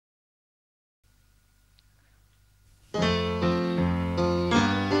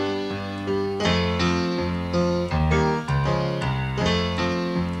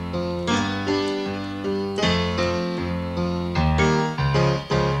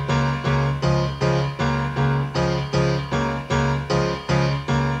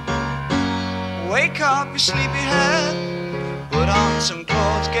off your sleepy head. Put on some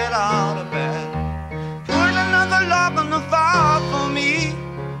clothes, get out of bed. Put another log on the fire for me.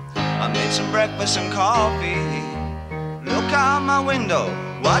 I made some breakfast and coffee. Look out my window,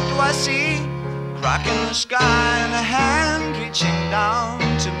 what do I see? Crack in the sky and a hand reaching down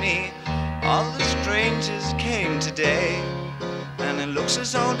to me. All the strangers came today, and it looks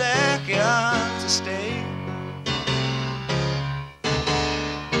as though they're here to stay.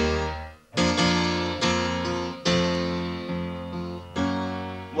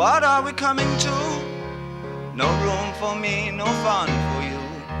 What are we coming to? No room for me, no fun for you.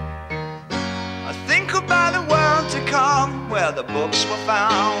 I think about the world to come, where the books were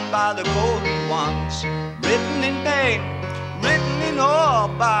found by the golden ones, written in pain, written in awe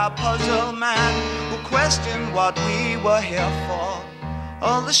by a puzzled man who questioned what we were here for.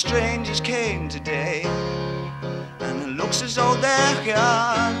 All the strangers came today, and it looks as though they're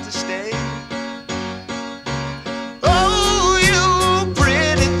here to stay. Oh, you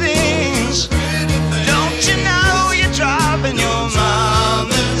pretty things, don't you know you're driving your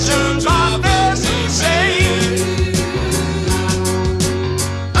mamas and papas insane?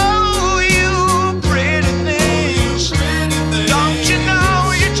 Oh, you pretty things, don't you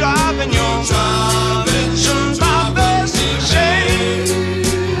know you're driving your mamas and papas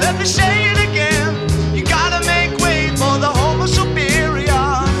insane? Let me say it again, you gotta make way for the homo superior.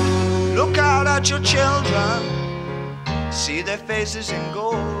 Look out at your children, see their faces in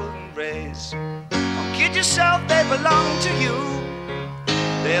golden rays. Don't kid yourself, they belong to you.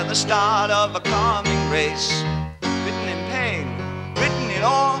 They're the start of a coming race. Written in pain, written in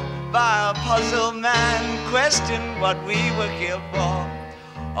awe by a puzzled man who questioned what we were here for.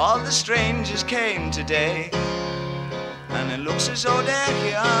 All the strangers came today, and it looks as though they're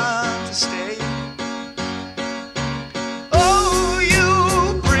here to stay.